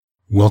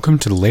Welcome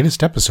to the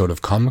latest episode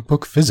of Comic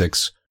Book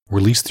Physics,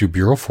 released through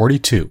Bureau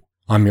 42.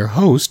 I'm your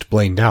host,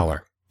 Blaine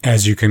Dowler.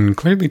 As you can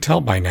clearly tell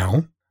by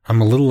now,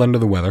 I'm a little under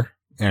the weather,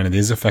 and it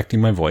is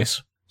affecting my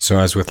voice. So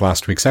as with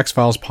last week's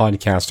X-Files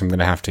podcast, I'm going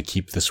to have to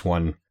keep this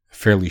one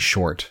fairly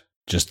short,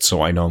 just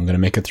so I know I'm going to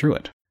make it through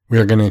it. We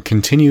are going to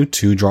continue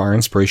to draw our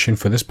inspiration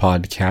for this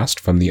podcast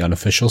from the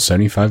unofficial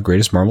 75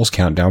 Greatest Marvels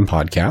Countdown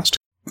podcast.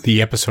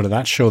 The episode of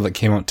that show that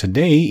came out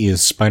today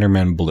is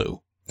Spider-Man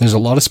Blue. There's a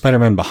lot of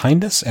Spider-Man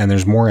behind us, and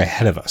there's more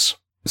ahead of us.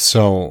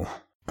 So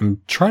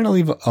I'm trying to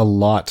leave a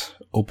lot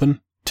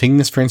open, taking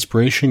this for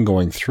inspiration,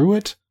 going through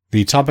it.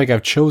 The topic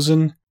I've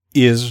chosen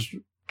is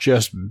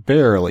just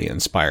barely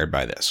inspired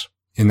by this.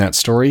 In that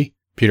story,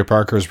 Peter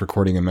Parker is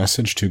recording a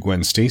message to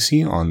Gwen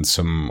Stacy on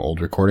some old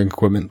recording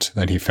equipment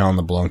that he found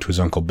that belonged to his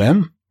Uncle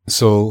Ben.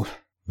 So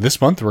this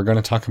month we're going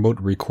to talk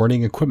about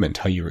recording equipment,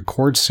 how you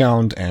record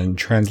sound and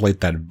translate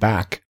that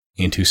back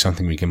into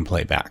something we can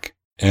play back.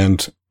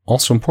 And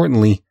also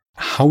importantly,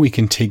 how we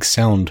can take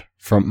sound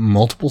from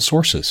multiple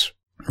sources,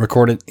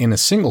 record it in a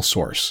single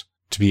source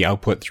to be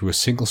output through a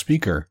single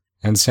speaker,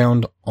 and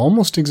sound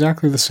almost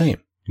exactly the same,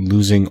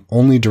 losing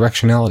only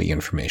directionality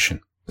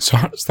information. So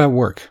how does that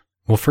work?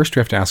 Well, first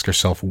we have to ask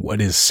ourselves, what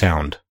is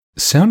sound?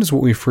 Sound is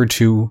what we refer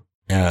to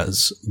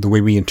as the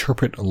way we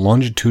interpret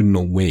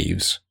longitudinal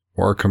waves,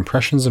 or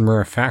compressions and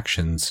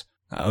rarefactions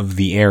of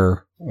the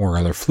air or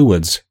other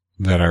fluids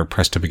that are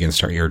pressed up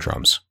against our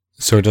eardrums.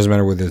 So it doesn't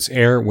matter whether it's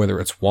air, whether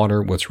it's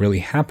water, what's really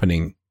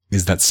happening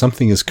is that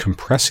something is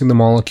compressing the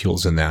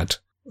molecules in that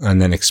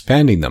and then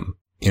expanding them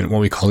in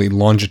what we call a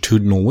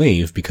longitudinal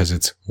wave because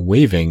it's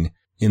waving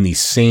in the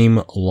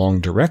same long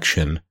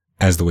direction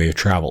as the wave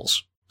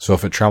travels. So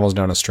if it travels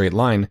down a straight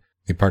line,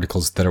 the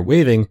particles that are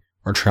waving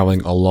are traveling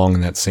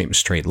along that same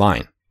straight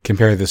line.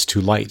 Compare this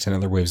to light and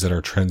other waves that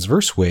are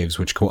transverse waves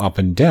which go up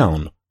and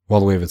down while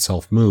the wave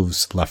itself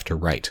moves left or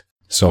right.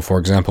 So for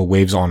example,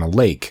 waves on a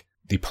lake,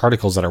 the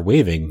particles that are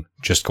waving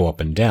just go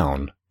up and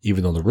down,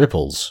 even though the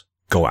ripples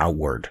go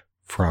outward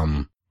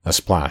from a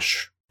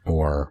splash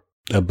or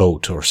a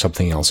boat or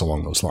something else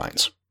along those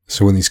lines.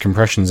 So when these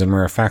compressions and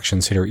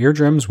rarefactions hit our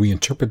eardrums, we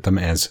interpret them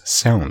as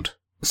sound.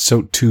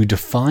 So to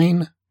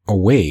define a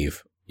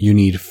wave, you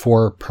need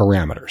 4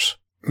 parameters.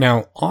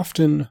 Now,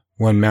 often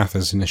when math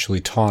is initially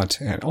taught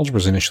and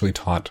algebra is initially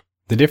taught,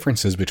 the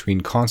differences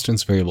between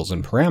constants, variables,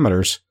 and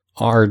parameters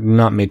are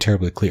not made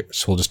terribly clear.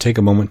 So we'll just take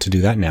a moment to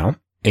do that now.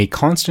 A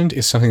constant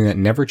is something that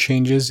never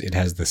changes. It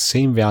has the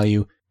same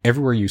value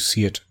everywhere you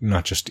see it,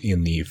 not just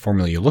in the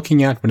formula you're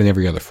looking at, but in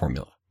every other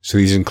formula. So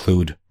these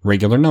include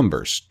regular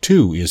numbers.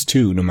 2 is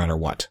 2 no matter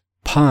what.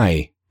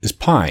 Pi is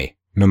pi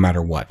no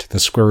matter what. The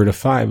square root of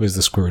 5 is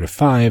the square root of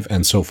 5,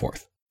 and so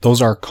forth.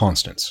 Those are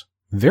constants.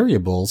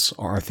 Variables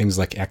are things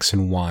like x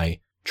and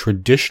y.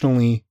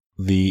 Traditionally,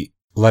 the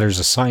letters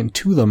assigned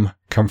to them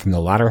come from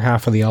the latter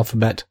half of the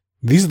alphabet.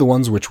 These are the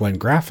ones which, when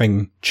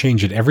graphing,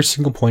 change at every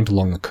single point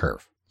along the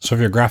curve. So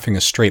if you're graphing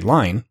a straight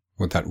line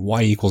with that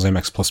y equals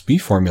mx plus b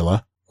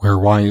formula, where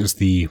y is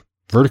the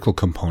vertical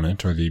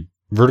component or the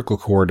vertical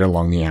coordinate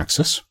along the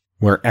axis,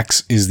 where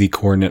x is the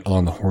coordinate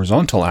along the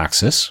horizontal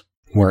axis,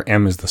 where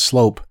m is the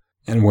slope,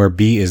 and where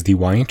b is the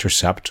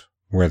y-intercept,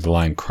 where the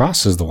line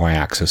crosses the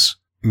y-axis,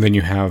 then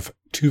you have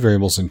 2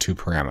 variables and 2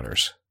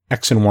 parameters.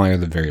 X and y are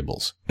the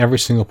variables. Every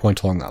single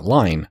point along that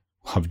line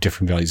will have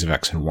different values of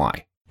x and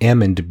y.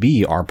 M and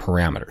b are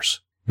parameters.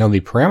 Now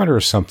the parameter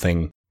is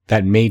something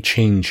that may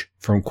change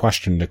from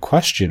question to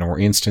question or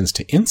instance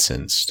to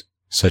instance,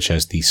 such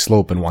as the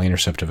slope and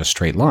y-intercept of a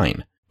straight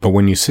line. But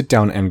when you sit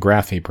down and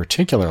graph a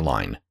particular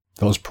line,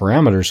 those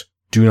parameters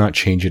do not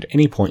change at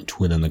any point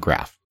within the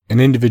graph.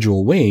 An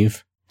individual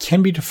wave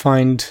can be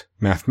defined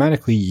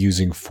mathematically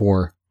using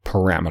 4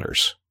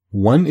 parameters.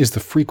 One is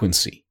the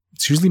frequency.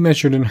 It's usually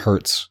measured in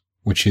hertz,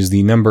 which is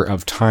the number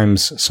of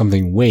times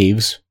something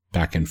waves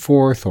back and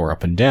forth or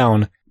up and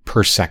down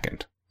per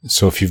second.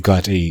 So if you've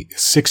got a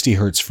 60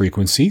 hertz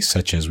frequency,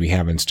 such as we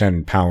have in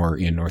standard power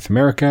in North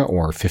America,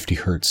 or 50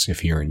 hertz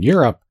if you're in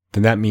Europe,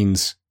 then that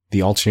means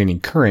the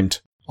alternating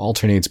current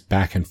alternates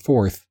back and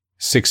forth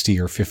 60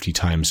 or 50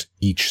 times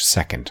each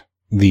second.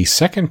 The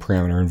second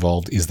parameter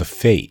involved is the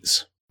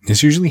phase.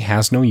 This usually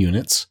has no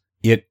units.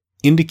 It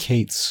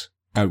indicates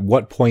at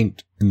what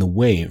point in the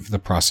wave the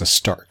process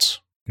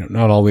starts.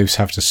 Not all waves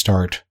have to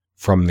start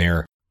from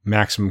their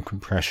maximum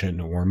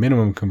compression or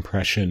minimum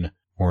compression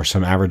or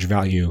some average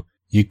value.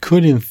 You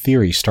could, in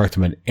theory, start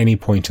them at any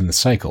point in the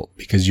cycle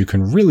because you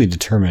can really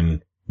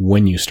determine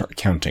when you start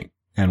counting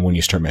and when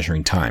you start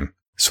measuring time.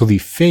 So the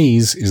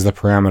phase is the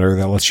parameter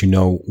that lets you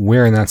know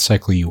where in that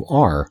cycle you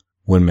are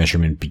when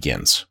measurement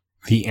begins.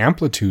 The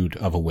amplitude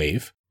of a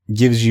wave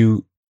gives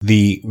you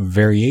the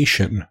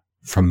variation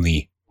from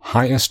the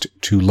highest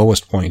to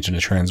lowest point in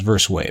a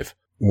transverse wave,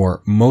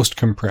 or most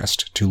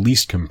compressed to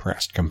least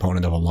compressed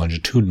component of a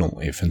longitudinal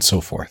wave, and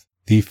so forth.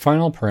 The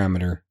final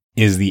parameter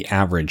is the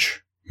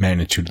average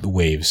magnitude of the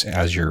waves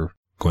as you're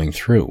going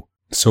through.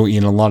 So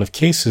in a lot of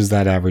cases,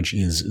 that average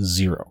is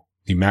 0.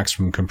 The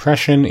maximum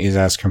compression is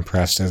as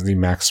compressed as the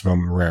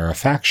maximum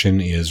rarefaction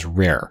is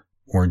rare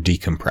or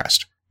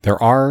decompressed.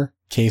 There are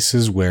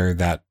cases where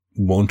that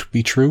won't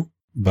be true,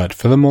 but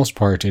for the most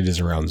part, it is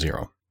around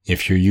 0.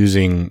 If you're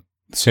using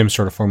the same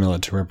sort of formula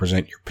to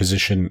represent your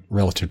position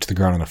relative to the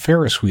ground on a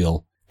Ferris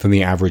wheel, then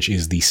the average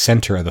is the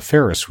center of the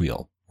Ferris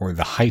wheel, or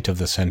the height of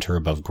the center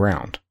above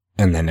ground.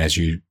 And then as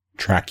you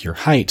track your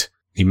height,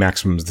 the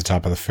maximum is the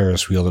top of the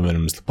Ferris wheel, the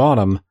minimum is the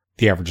bottom.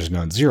 The average is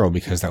not 0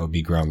 because that would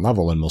be ground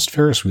level, and most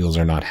Ferris wheels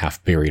are not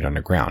half buried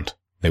underground.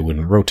 They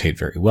wouldn't rotate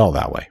very well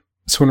that way.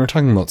 So when we're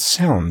talking about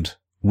sound,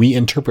 we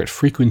interpret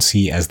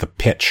frequency as the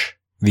pitch.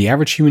 The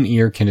average human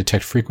ear can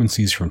detect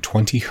frequencies from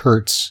 20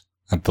 hertz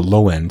at the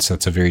low end, so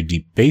that's a very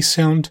deep bass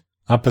sound,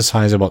 up as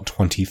high as about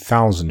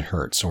 20,000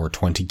 hertz or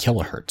 20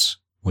 kilohertz,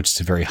 which is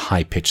a very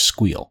high-pitched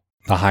squeal.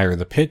 The higher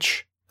the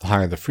pitch, the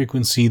higher the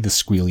frequency, the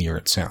squealier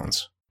it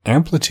sounds.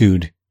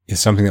 Amplitude is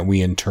something that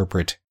we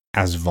interpret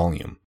as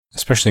volume,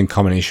 especially in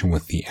combination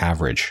with the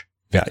average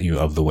value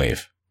of the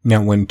wave.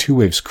 Now, when two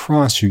waves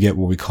cross, you get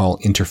what we call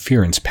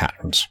interference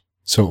patterns.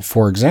 So,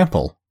 for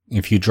example,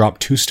 if you drop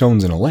two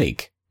stones in a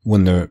lake,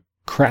 when the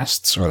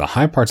crests or the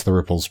high parts of the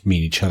ripples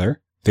meet each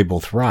other, they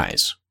both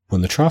rise.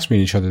 When the troughs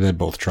meet each other, they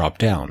both drop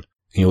down.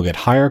 And you'll get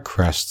higher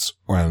crests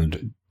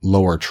and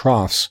lower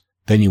troughs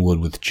than you would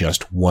with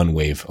just one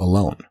wave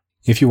alone.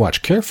 If you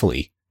watch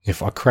carefully,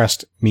 if a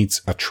crest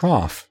meets a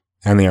trough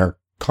and they are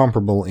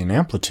comparable in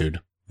amplitude,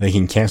 they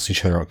can cancel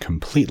each other out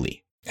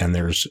completely, and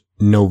there's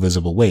no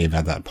visible wave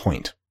at that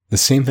point. The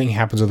same thing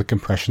happens with the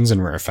compressions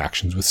and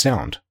rarefactions with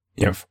sound.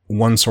 If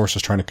one source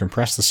is trying to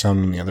compress the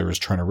sound and the other is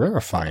trying to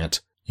rarefy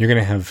it, you're going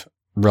to have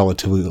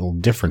relatively little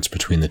difference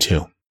between the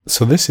two.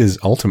 So this is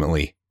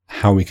ultimately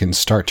how we can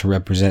start to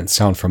represent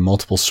sound from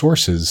multiple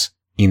sources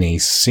in a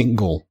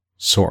single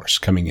source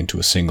coming into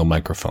a single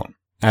microphone.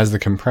 As the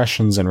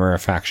compressions and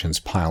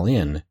rarefactions pile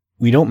in,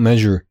 we don't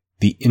measure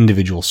the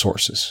individual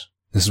sources.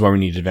 This is why we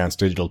need advanced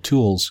digital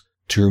tools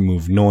to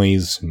remove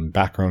noise and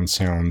background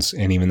sounds,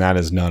 and even that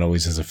is not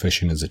always as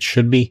efficient as it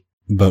should be,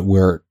 but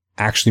we're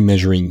actually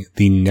measuring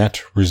the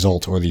net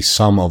result or the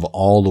sum of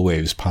all the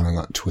waves piling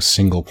onto a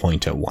single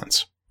point at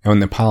once. And when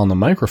they pile on the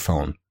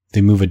microphone,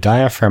 they move a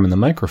diaphragm in the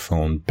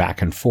microphone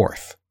back and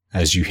forth.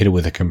 As you hit it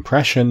with a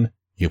compression,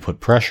 you put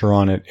pressure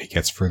on it, it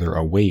gets further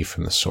away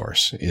from the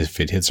source. If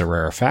it hits a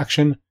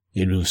rarefaction,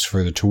 it moves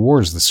further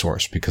towards the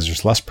source because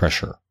there's less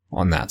pressure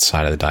on that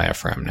side of the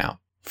diaphragm now.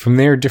 From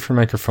there, different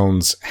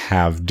microphones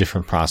have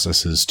different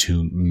processes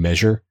to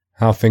measure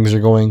how things are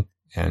going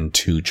and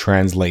to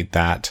translate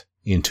that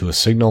into a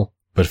signal.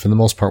 But for the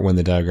most part, when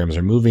the diagrams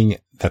are moving,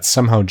 that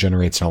somehow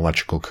generates an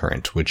electrical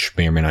current, which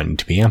may or may not need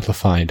to be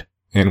amplified,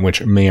 and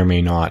which may or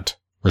may not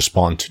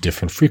respond to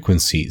different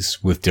frequencies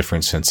with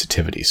different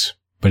sensitivities.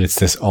 But it's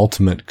this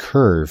ultimate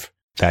curve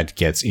that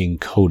gets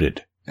encoded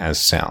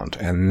as sound,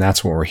 and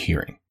that's what we're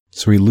hearing.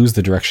 So we lose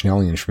the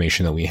directionality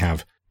information that we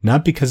have,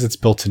 not because it's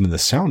built into the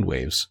sound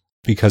waves,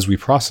 because we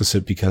process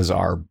it because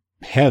our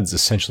heads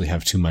essentially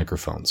have two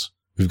microphones.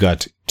 We've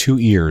got two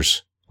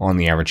ears on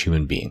the average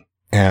human being,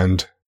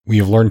 and we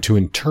have learned to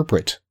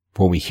interpret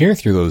what we hear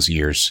through those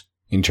ears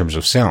in terms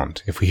of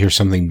sound. If we hear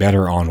something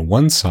better on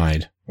one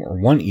side or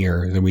one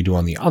ear than we do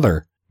on the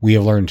other, we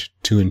have learned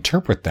to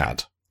interpret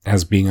that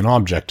as being an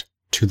object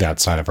to that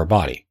side of our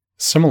body.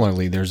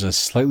 Similarly, there's a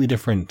slightly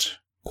different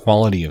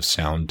quality of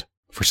sound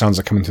for sounds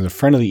that come in through the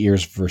front of the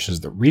ears versus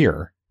the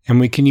rear,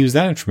 and we can use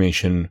that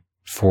information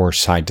for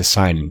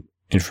side-to-side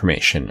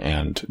information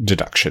and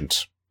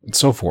deductions and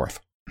so forth,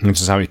 which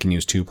is how we can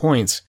use 2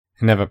 points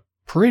and have a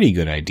pretty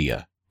good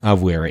idea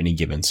of where any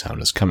given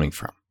sound is coming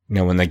from.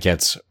 Now, when that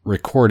gets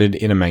recorded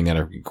in a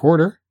magnetic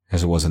recorder,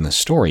 as it was in this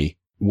story,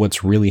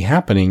 what's really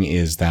happening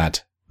is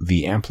that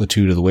the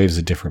amplitude of the waves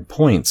at different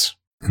points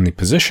and the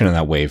position of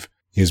that wave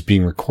is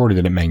being recorded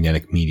in a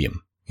magnetic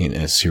medium in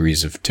a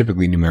series of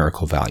typically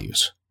numerical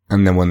values.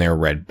 And then when they're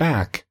read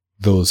back,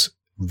 those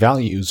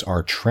values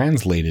are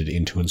translated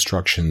into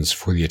instructions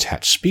for the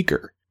attached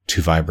speaker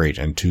to vibrate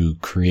and to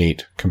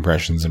create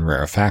compressions and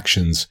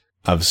rarefactions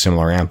of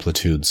similar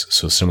amplitudes,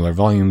 so similar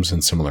volumes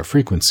and similar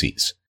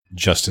frequencies,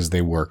 just as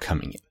they were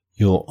coming in.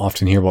 You'll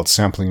often hear about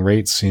sampling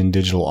rates in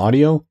digital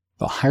audio.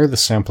 The higher the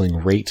sampling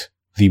rate,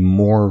 the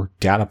more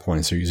data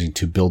points they're using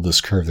to build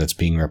this curve that's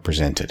being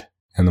represented.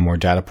 And the more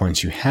data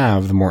points you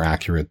have, the more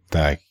accurate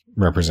the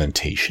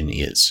representation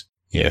is.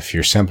 If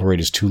your sample rate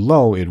is too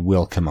low, it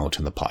will come out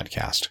in the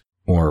podcast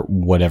or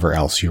whatever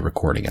else you're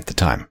recording at the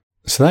time.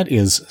 So that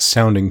is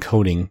sound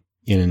encoding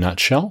in a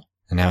nutshell,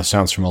 and how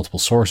sounds from multiple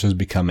sources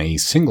become a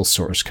single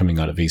source coming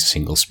out of a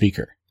single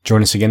speaker.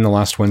 Join us again the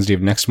last Wednesday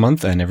of next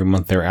month and every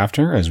month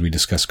thereafter as we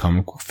discuss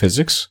comic book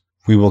physics.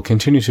 We will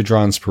continue to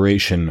draw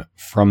inspiration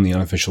from the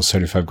unofficial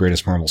 75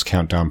 Greatest Marvels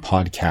Countdown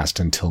podcast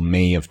until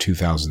May of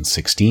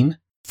 2016.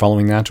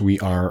 Following that, we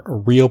are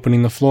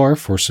reopening the floor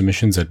for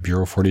submissions at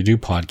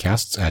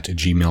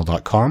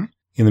bureau42podcasts@gmail.com.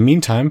 In the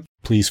meantime,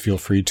 please feel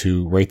free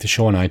to rate the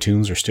show on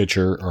iTunes or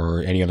Stitcher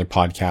or any other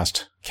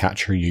podcast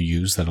catcher you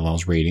use that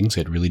allows ratings.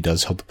 It really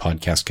does help the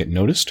podcast get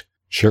noticed.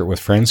 Share it with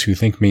friends who you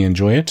think may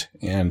enjoy it.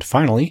 And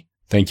finally,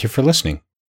 thank you for listening.